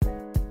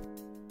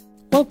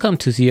Welcome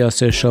to the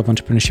Authors of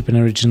Entrepreneurship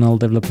and Regional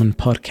Development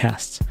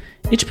podcast.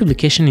 Each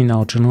publication in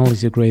our journal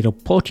is a great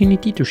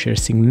opportunity to share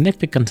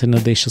significant and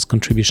audacious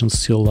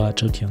contributions to a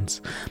large audience.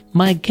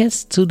 My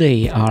guests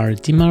today are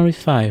Deema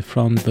Refai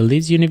from the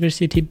Leeds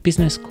University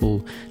Business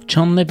School,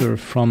 John Lever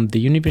from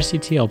the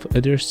University of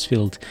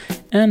Huddersfield,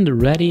 and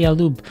Radi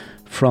Haloub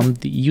from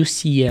the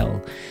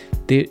UCL.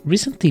 They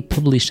recently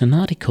published an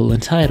article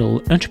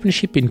entitled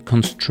Entrepreneurship in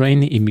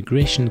Constrained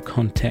Immigration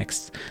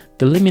Contexts,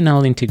 the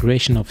Liminal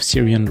Integration of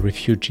Syrian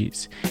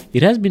Refugees.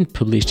 It has been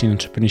published in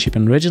Entrepreneurship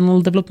and Regional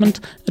Development,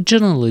 a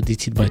journal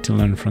edited by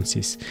Taylor &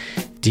 Francis.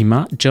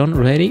 Deema, John,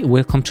 Radi,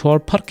 welcome to our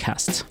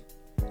podcast.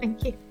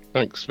 Thank you.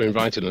 Thanks for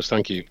inviting us.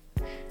 Thank you.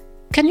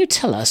 Can you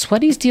tell us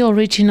what is the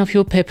origin of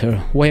your paper?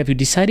 Why have you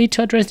decided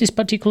to address this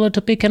particular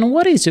topic, and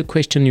what is the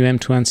question you aim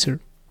to answer?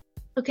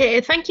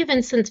 Okay, thank you,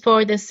 Vincent,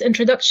 for this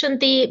introduction.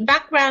 The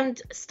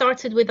background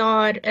started with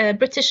our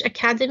British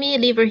Academy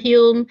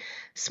Leverhulme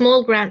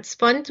Small Grants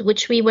Fund,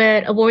 which we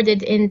were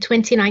awarded in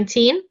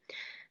 2019.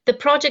 The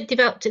project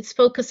developed its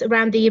focus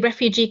around the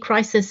refugee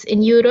crisis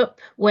in Europe,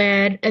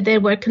 where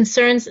there were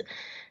concerns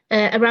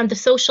around the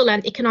social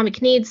and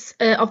economic needs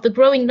of the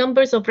growing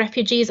numbers of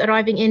refugees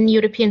arriving in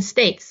European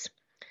states.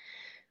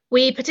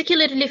 We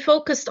particularly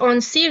focused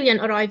on Syrian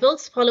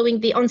arrivals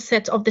following the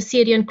onset of the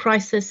Syrian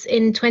crisis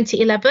in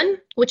 2011,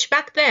 which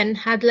back then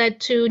had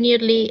led to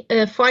nearly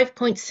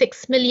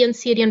 5.6 million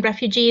Syrian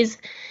refugees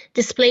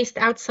displaced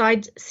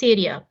outside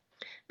Syria.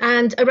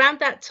 And around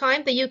that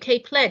time, the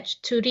UK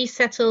pledged to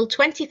resettle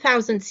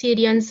 20,000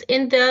 Syrians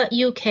in the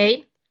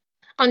UK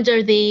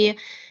under the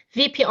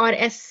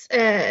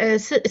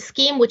VPRS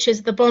scheme, which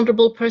is the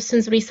Vulnerable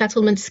Persons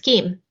Resettlement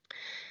Scheme.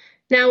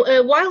 Now,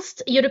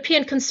 whilst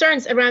European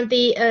concerns around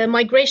the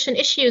migration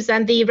issues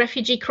and the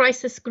refugee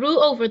crisis grew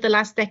over the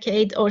last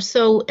decade or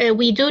so,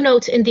 we do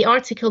note in the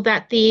article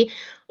that the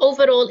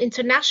overall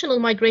international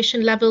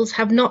migration levels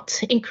have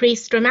not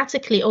increased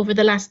dramatically over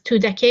the last 2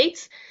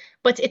 decades,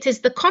 but it is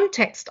the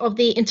context of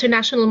the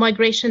international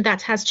migration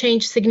that has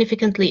changed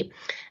significantly.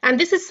 And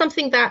this is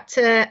something that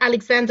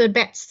Alexander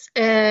Betts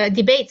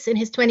debates in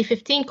his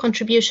 2015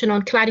 contribution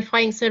on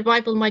clarifying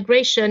survival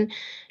migration,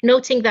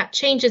 noting that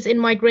changes in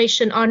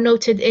migration are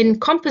noted in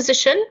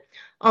composition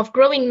of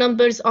growing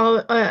numbers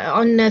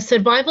on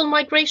survival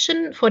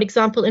migration, for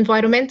example,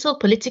 environmental,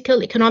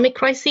 political, economic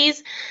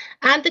crises,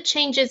 and the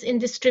changes in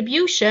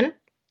distribution,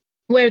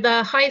 where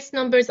the highest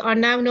numbers are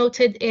now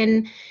noted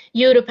in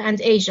Europe and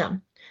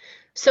Asia.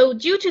 So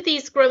due to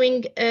these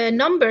growing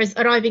numbers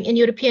arriving in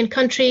European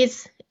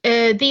countries,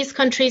 these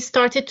countries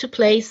started to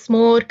place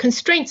more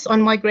constraints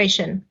on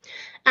migration.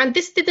 And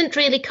this didn't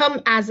really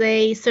come as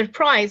a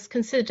surprise,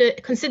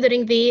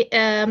 considering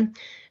the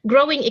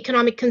growing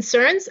economic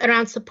concerns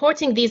around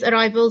supporting these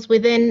arrivals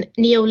within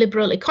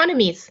neoliberal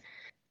economies.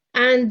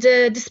 And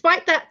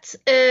despite that,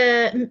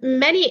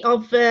 many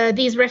of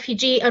these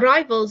refugee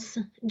arrivals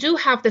do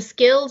have the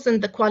skills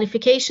and the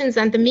qualifications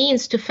and the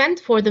means to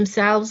fend for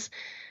themselves.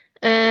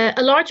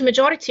 A large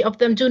majority of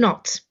them do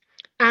not.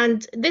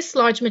 And this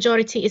large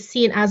majority is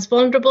seen as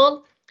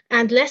vulnerable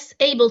and less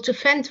able to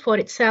fend for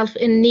itself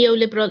in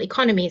neoliberal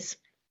economies.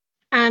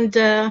 And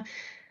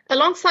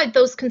alongside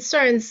those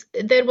concerns,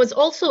 there was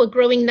also a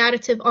growing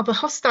narrative of a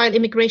hostile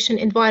immigration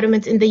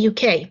environment in the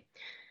UK.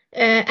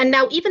 And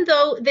now, even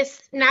though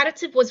this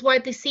narrative was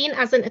widely seen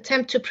as an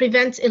attempt to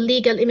prevent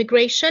illegal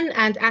immigration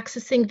and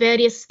accessing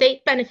various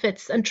state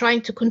benefits and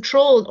trying to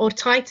control or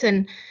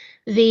tighten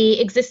the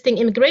existing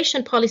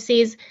immigration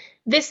policies,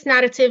 this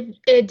narrative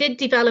did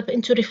develop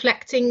into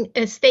reflecting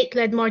a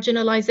state-led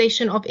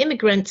marginalization of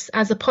immigrants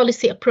as a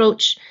policy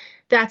approach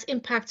that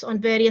impacts on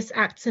various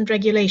acts and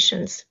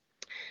regulations.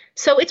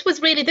 So it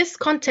was really this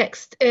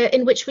context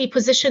in which we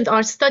positioned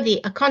our study,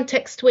 a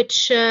context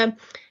which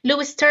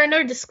Lewis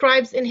Turner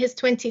describes in his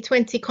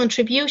 2020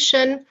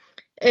 contribution,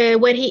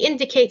 where he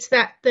indicates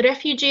that the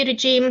refugee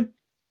regime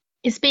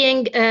is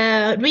being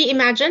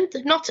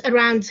reimagined, not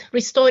around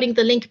restoring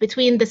the link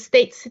between the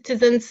state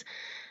citizens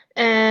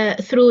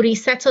through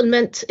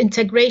resettlement,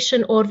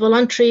 integration, or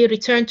voluntary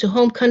return to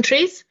home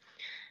countries,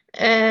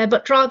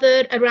 but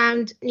rather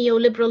around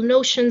neoliberal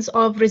notions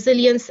of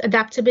resilience,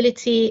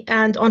 adaptability,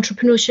 and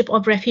entrepreneurship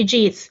of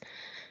refugees.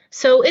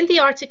 So in the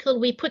article,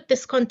 we put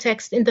this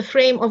context in the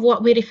frame of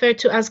what we refer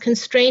to as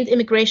constrained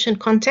immigration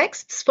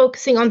contexts,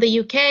 focusing on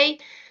the UK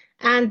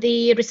and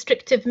the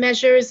restrictive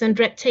measures and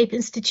red tape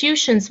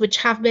institutions which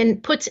have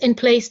been put in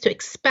place to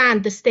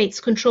expand the state's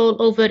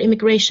control over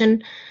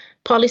immigration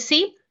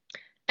policy.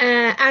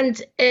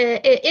 And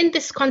in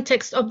this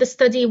context of the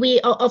study, we,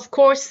 of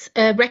course,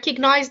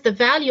 recognize the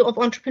value of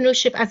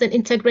entrepreneurship as an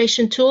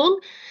integration tool,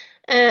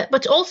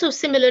 but also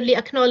similarly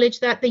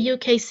acknowledge that the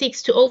UK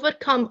seeks to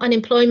overcome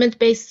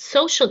unemployment-based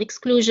social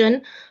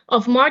exclusion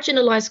of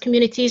marginalized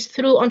communities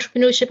through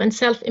entrepreneurship and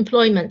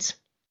self-employment.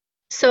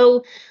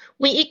 So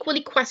we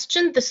equally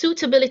question the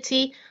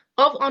suitability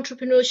of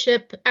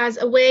entrepreneurship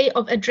as a way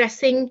of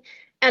addressing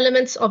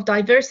elements of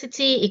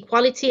diversity,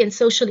 equality, and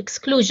social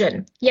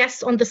exclusion.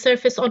 Yes, on the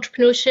surface,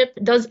 entrepreneurship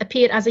does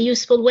appear as a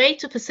useful way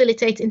to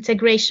facilitate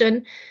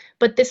integration,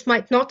 but this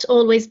might not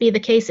always be the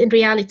case in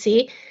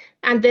reality.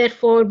 And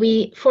therefore,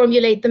 we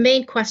formulate the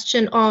main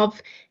question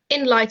of,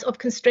 in light of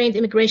constrained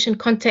immigration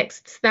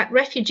contexts that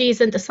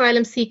refugees and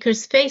asylum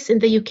seekers face in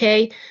the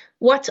UK,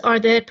 what are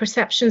their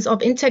perceptions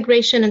of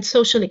integration and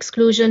social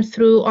exclusion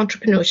through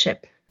entrepreneurship?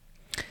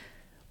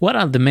 What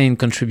are the main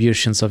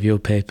contributions of your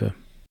paper?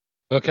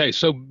 Okay,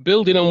 so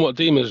building on what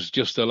Deema's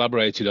just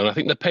elaborated on, I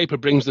think the paper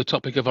brings the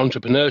topic of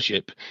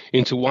entrepreneurship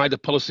into wider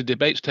policy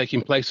debates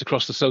taking place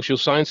across the social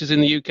sciences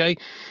in the UK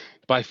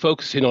by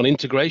focusing on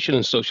integration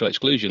and social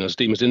exclusion, as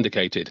Deema's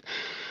indicated.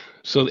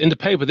 So in the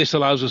paper, this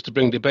allows us to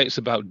bring debates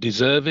about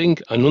deserving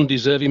and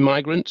undeserving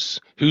migrants,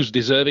 who's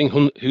deserving,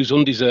 who's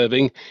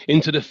undeserving,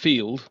 into the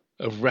field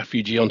of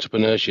refugee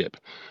entrepreneurship,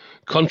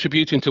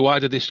 contributing to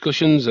wider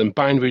discussions and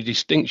binary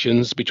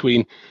distinctions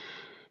between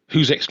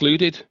who's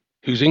excluded,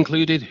 who's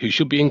included, who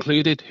should be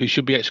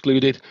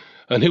excluded,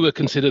 and who are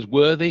considered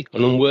worthy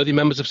and unworthy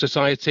members of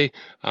society,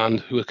 and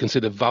who are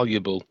considered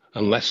valuable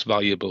and less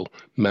valuable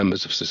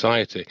members of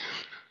society.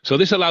 So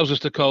this allows us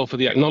to call for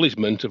the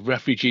acknowledgement of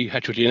refugee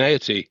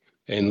heterogeneity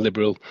in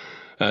liberal,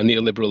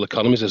 neoliberal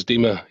economies, as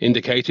Deema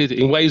indicated,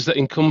 in ways that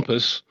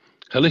encompass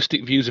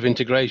holistic views of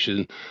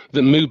integration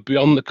that move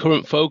beyond the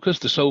current focus,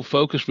 the sole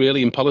focus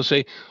really in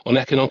policy, on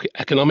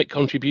economic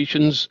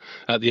contributions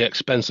at the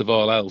expense of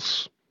all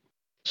else.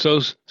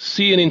 So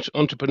seeing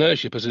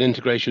entrepreneurship as an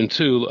integration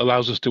tool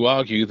allows us to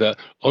argue that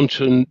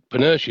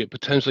entrepreneurship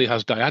potentially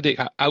has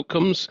dyadic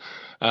outcomes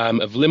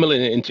of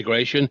liminal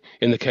integration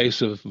in the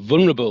case of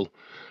vulnerable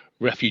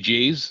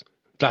refugees,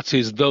 that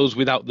is, those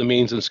without the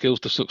means and skills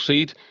to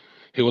succeed,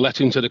 who are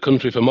let into the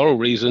country for moral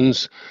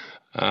reasons,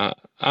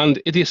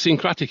 and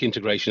idiosyncratic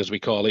integration, as we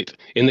call it,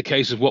 in the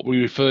case of what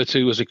we refer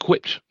to as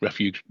equipped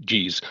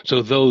refugees,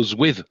 so those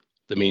with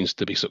the means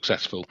to be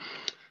successful.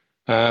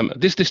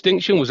 This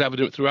distinction was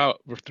evident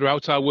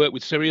throughout our work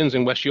with Syrians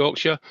in West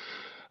Yorkshire.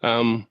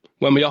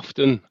 When we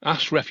often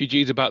asked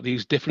refugees about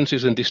these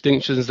differences and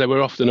distinctions, they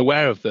were often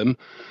aware of them,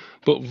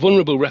 but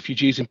vulnerable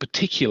refugees in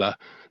particular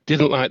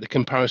didn't like the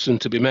comparison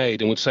to be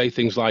made and would say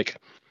things like,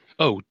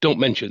 "Oh, don't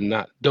mention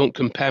that, don't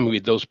compare me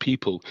with those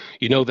people.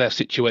 You know, their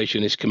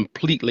situation is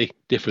completely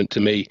different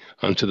to me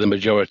and to the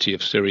majority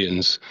of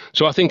Syrians."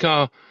 So I think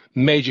our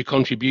major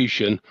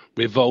contribution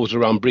revolves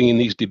around bringing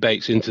these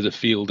debates into the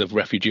field of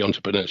refugee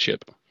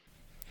entrepreneurship.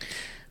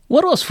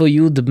 What was for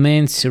you the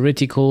main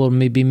theoretical or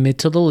maybe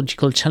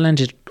methodological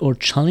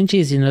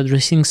challenges in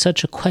addressing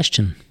such a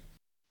question?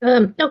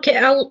 Okay,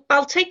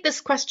 I'll take this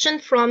question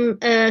from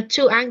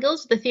two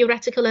angles, the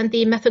theoretical and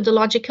the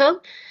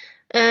methodological.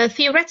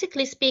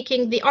 Theoretically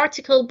speaking, the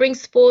article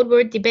brings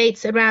forward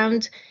debates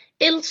around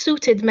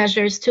ill-suited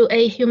measures to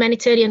a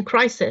humanitarian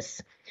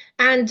crisis.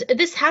 And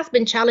this has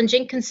been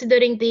challenging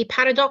considering the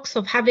paradox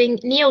of having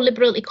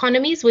neoliberal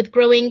economies with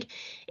growing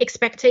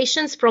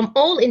expectations from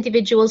all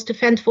individuals to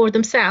fend for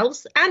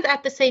themselves, and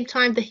at the same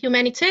time the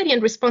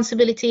humanitarian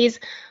responsibilities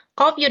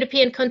of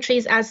European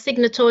countries as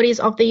signatories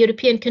of the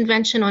European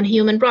Convention on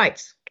Human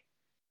Rights.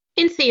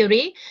 In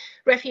theory,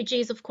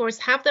 refugees, of course,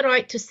 have the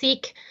right to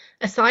seek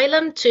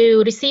asylum,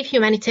 to receive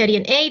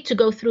humanitarian aid, to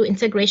go through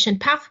integration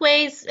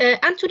pathways,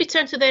 and to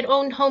return to their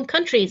own home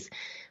countries.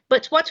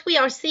 But what we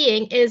are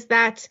seeing is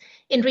that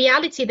in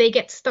reality, they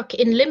get stuck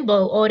in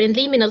limbo or in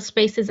liminal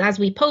spaces as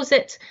we pose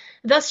it,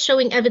 thus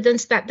showing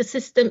evidence that the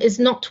system is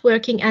not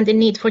working and in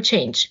need for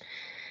change.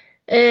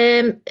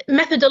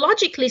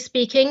 Methodologically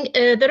speaking,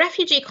 the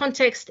refugee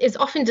context is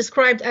often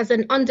described as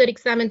an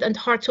under-examined and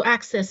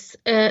hard-to-access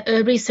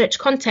research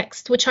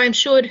context, which I'm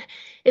sure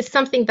is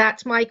something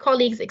that my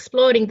colleagues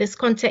exploring this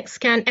context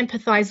can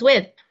empathize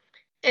with.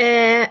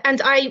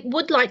 And I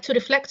would like to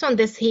reflect on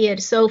this here.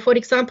 So, for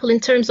example, in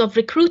terms of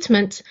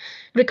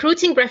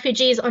recruiting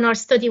refugees on our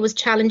study was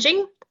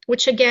challenging,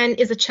 which again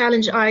is a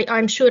challenge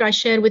I'm sure I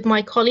share with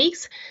my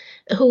colleagues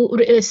who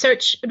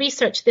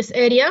research this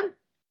area,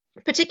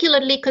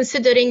 particularly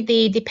considering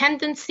the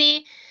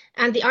dependency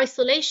and the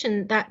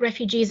isolation that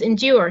refugees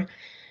endure.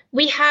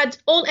 We had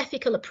all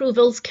ethical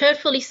approvals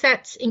carefully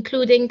set,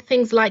 including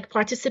things like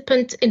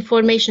participant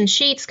information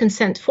sheets,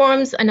 consent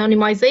forms,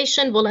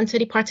 anonymization,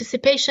 voluntary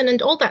participation,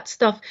 and all that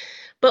stuff.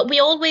 But we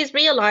always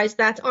realized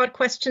that our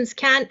questions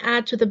can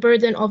add to the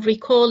burden of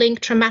recalling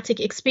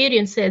traumatic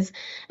experiences,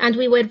 and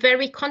we were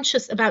very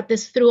conscious about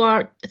this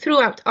throughout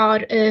our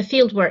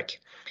fieldwork.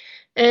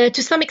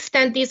 To some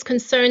extent, these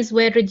concerns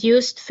were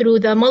reduced through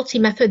the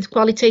multi-method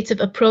qualitative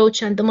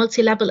approach and the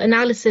multi-level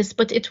analysis,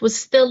 but it was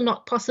still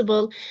not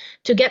possible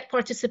to get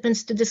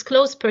participants to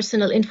disclose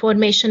personal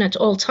information at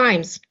all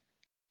times.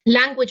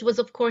 Language was,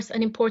 of course,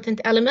 an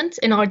important element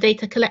in our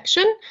data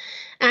collection.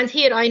 And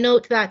here I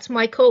note that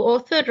my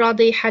co-author,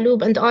 Radi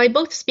Haloub, and I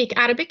both speak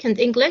Arabic and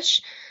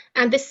English,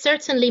 and this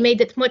certainly made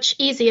it much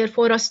easier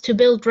for us to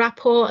build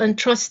rapport and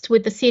trust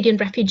with the Syrian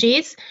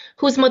refugees,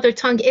 whose mother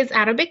tongue is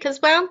Arabic as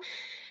well.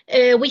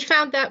 We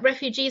found that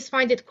refugees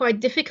find it quite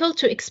difficult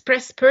to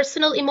express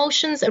personal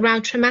emotions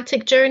around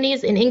traumatic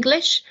journeys in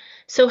English.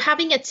 So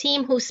having a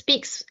team who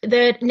speaks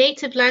their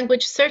native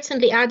language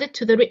certainly added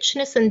to the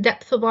richness and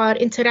depth of our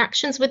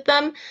interactions with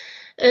them.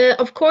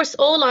 Of course,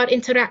 all our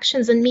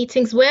interactions and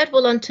meetings were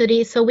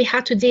voluntary, so we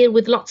had to deal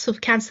with lots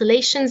of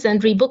cancellations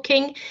and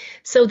rebooking.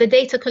 So the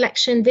data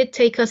collection did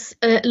take us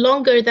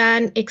longer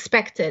than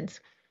expected.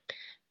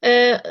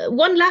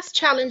 One last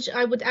challenge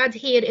I would add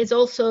here is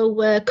also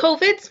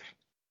COVID.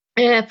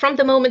 From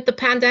the moment the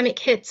pandemic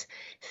hit,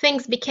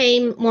 things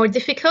became more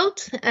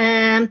difficult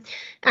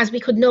as we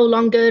could no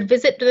longer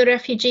visit the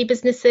refugee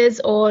businesses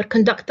or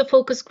conduct the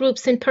focus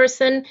groups in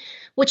person,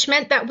 which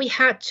meant that we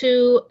had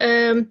to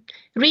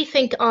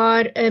rethink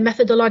our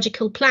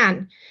methodological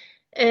plan.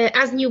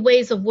 As new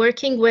ways of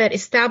working were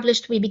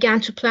established, we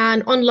began to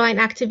plan online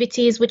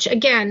activities, which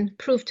again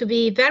proved to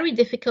be very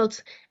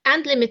difficult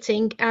and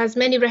limiting, as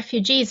many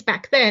refugees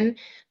back then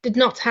did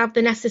not have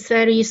the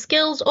necessary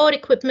skills or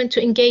equipment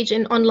to engage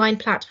in online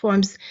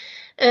platforms.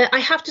 I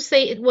have to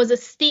say it was a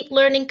steep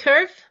learning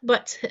curve,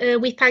 but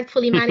we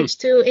thankfully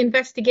managed to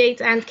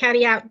investigate and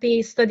carry out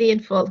the study in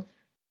full.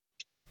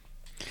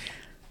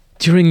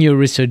 During your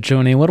research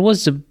journey, what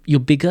was your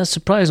biggest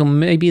surprise or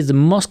maybe the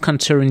most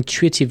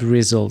counterintuitive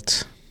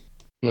result?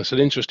 That's an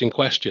interesting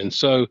question.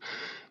 So,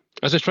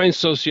 as a trained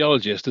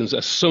sociologist and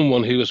as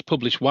someone who has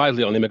published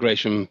widely on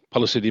immigration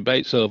policy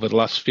debates over the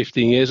last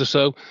 15 years or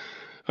so,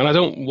 and I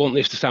don't want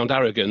this to sound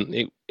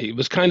arrogant, it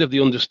was kind of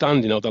the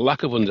understanding or the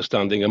lack of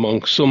understanding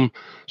among some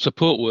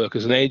support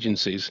workers and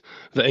agencies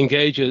that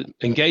engagement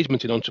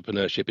in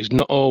entrepreneurship is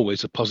not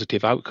always a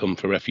positive outcome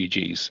for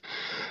refugees,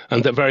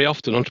 and that very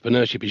often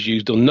entrepreneurship is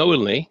used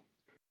unknowingly,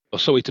 or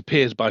so it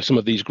appears by some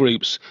of these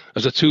groups,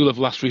 as a tool of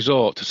last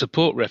resort to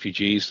support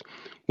refugees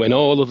when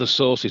all other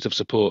sources of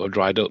support are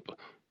dried up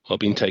or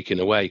been taken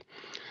away.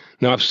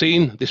 Now, I've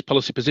seen this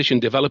policy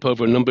position develop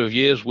over a number of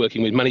years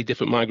working with many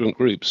different migrant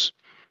groups.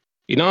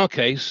 In our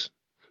case,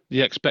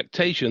 the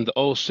expectation that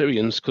all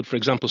Syrians could, for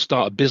example,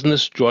 start a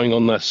business drawing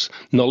on their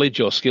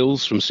knowledge or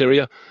skills from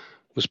Syria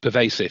was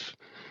pervasive.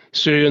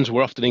 Syrians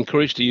were often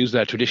encouraged to use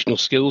their traditional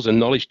skills and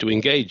knowledge to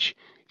engage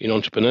in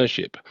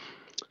entrepreneurship.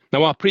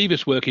 Now, our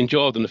previous work in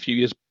Jordan a few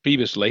years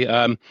previously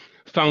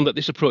found that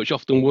this approach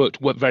often worked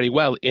very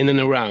well in and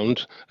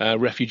around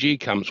refugee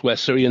camps where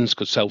Syrians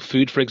could sell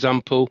food, for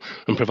example,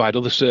 and provide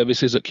other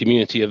services at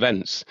community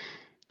events.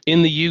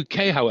 In the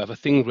UK, however,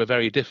 things were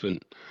very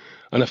different.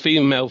 And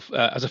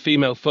as a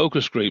female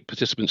focus group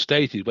participant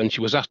stated when she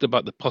was asked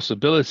about the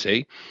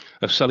possibility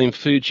of selling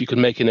food she could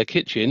make in her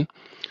kitchen,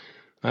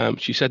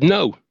 she said,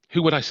 "No,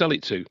 who would I sell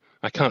it to?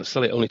 I can't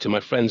sell it only to my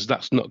friends.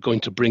 That's not going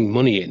to bring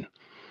money in."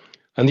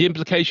 And the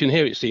implication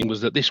here, it seemed,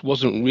 was that this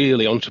wasn't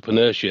really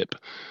entrepreneurship.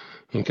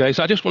 Okay,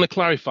 so I just want to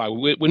clarify,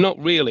 we're not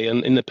really,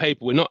 and in the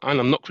paper, and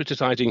I'm not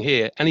criticising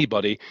here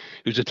anybody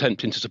who's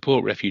attempting to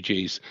support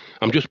refugees.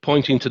 I'm just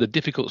pointing to the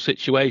difficult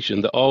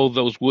situation that all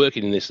those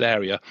working in this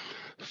area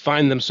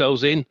find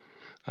themselves in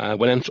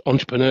when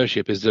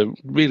entrepreneurship is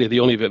really the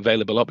only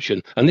available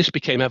option. And this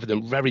became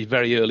evident very,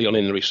 very early on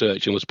in the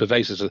research and was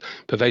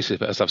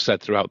pervasive, as I've said,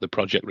 throughout the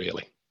project,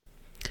 really.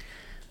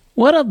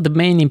 What are the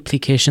main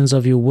implications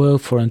of your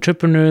work for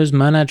entrepreneurs,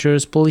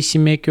 managers,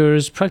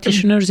 policymakers,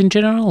 practitioners in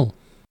general?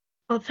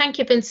 Well, thank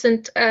you,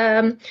 Vincent.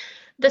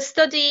 The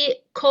study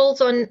calls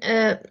on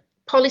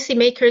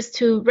policymakers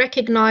to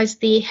recognize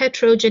the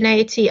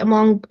heterogeneity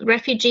among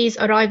refugees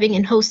arriving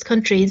in host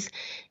countries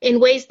in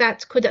ways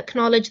that could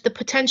acknowledge the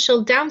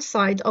potential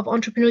downside of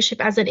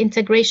entrepreneurship as an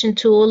integration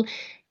tool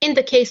in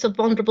the case of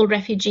vulnerable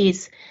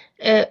refugees.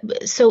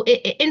 So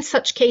in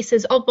such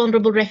cases of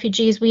vulnerable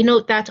refugees, we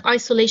note that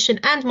isolation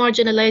and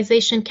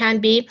marginalization can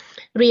be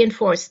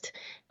reinforced.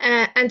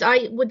 And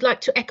I would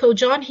like to echo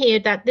John here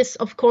that this,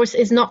 of course,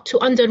 is not to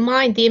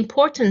undermine the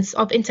importance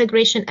of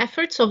integration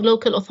efforts of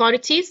local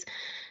authorities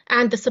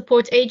and the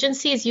support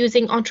agencies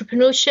using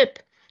entrepreneurship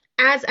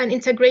as an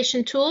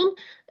integration tool.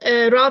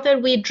 Rather,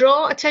 we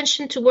draw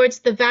attention towards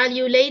the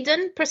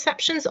value-laden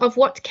perceptions of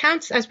what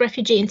counts as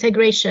refugee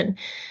integration,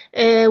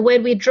 where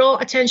we draw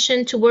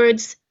attention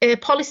towards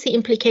policy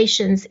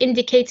implications,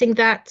 indicating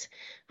that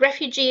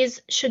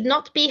refugees should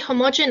not be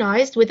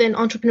homogenized within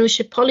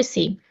entrepreneurship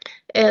policy,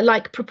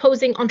 like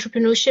proposing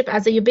entrepreneurship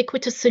as a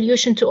ubiquitous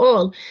solution to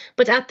all.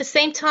 But at the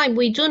same time,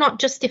 we do not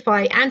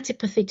justify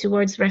antipathy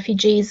towards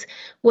refugees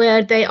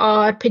where they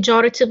are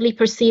pejoratively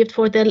perceived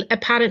for their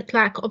apparent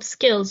lack of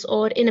skills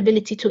or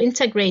inability to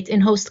integrate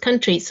in host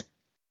countries.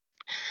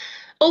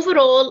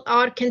 Overall,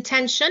 our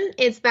contention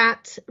is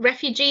that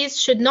refugees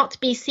should not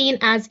be seen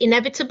as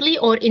inevitably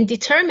or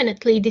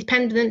indeterminately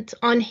dependent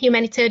on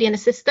humanitarian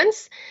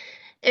assistance.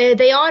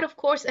 They are, of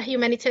course, a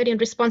humanitarian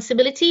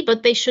responsibility,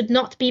 but they should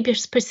not be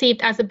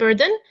perceived as a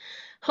burden.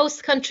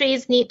 Host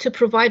countries need to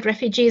provide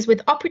refugees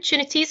with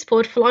opportunities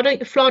for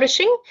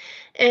flourishing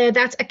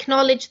that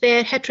acknowledge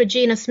their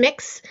heterogeneous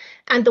mix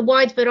and the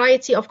wide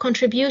variety of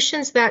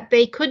contributions that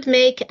they could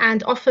make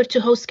and offer to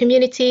host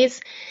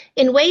communities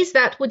in ways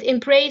that would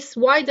embrace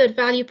wider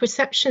value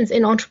perceptions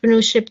in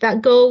entrepreneurship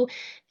that go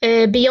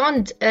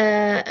beyond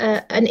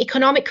an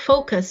economic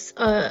focus,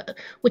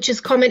 which is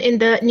common in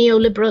the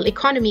neoliberal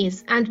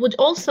economies, and would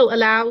also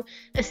allow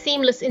a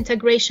seamless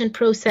integration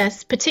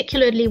process,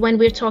 particularly when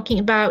we're talking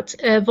about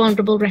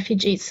vulnerable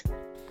refugees.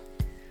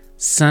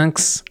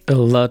 Thanks a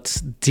lot,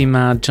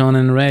 Deema, John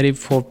and Radi,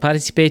 for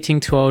participating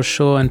to our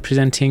show and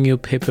presenting your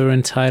paper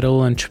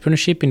entitled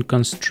Entrepreneurship in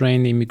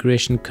Constrained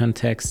Immigration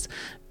Context,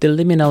 the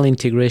Liminal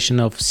Integration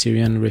of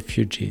Syrian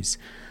Refugees.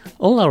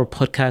 All our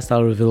podcasts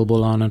are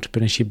available on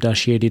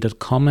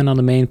entrepreneurship-ead.com and on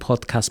the main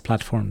podcast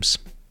platforms.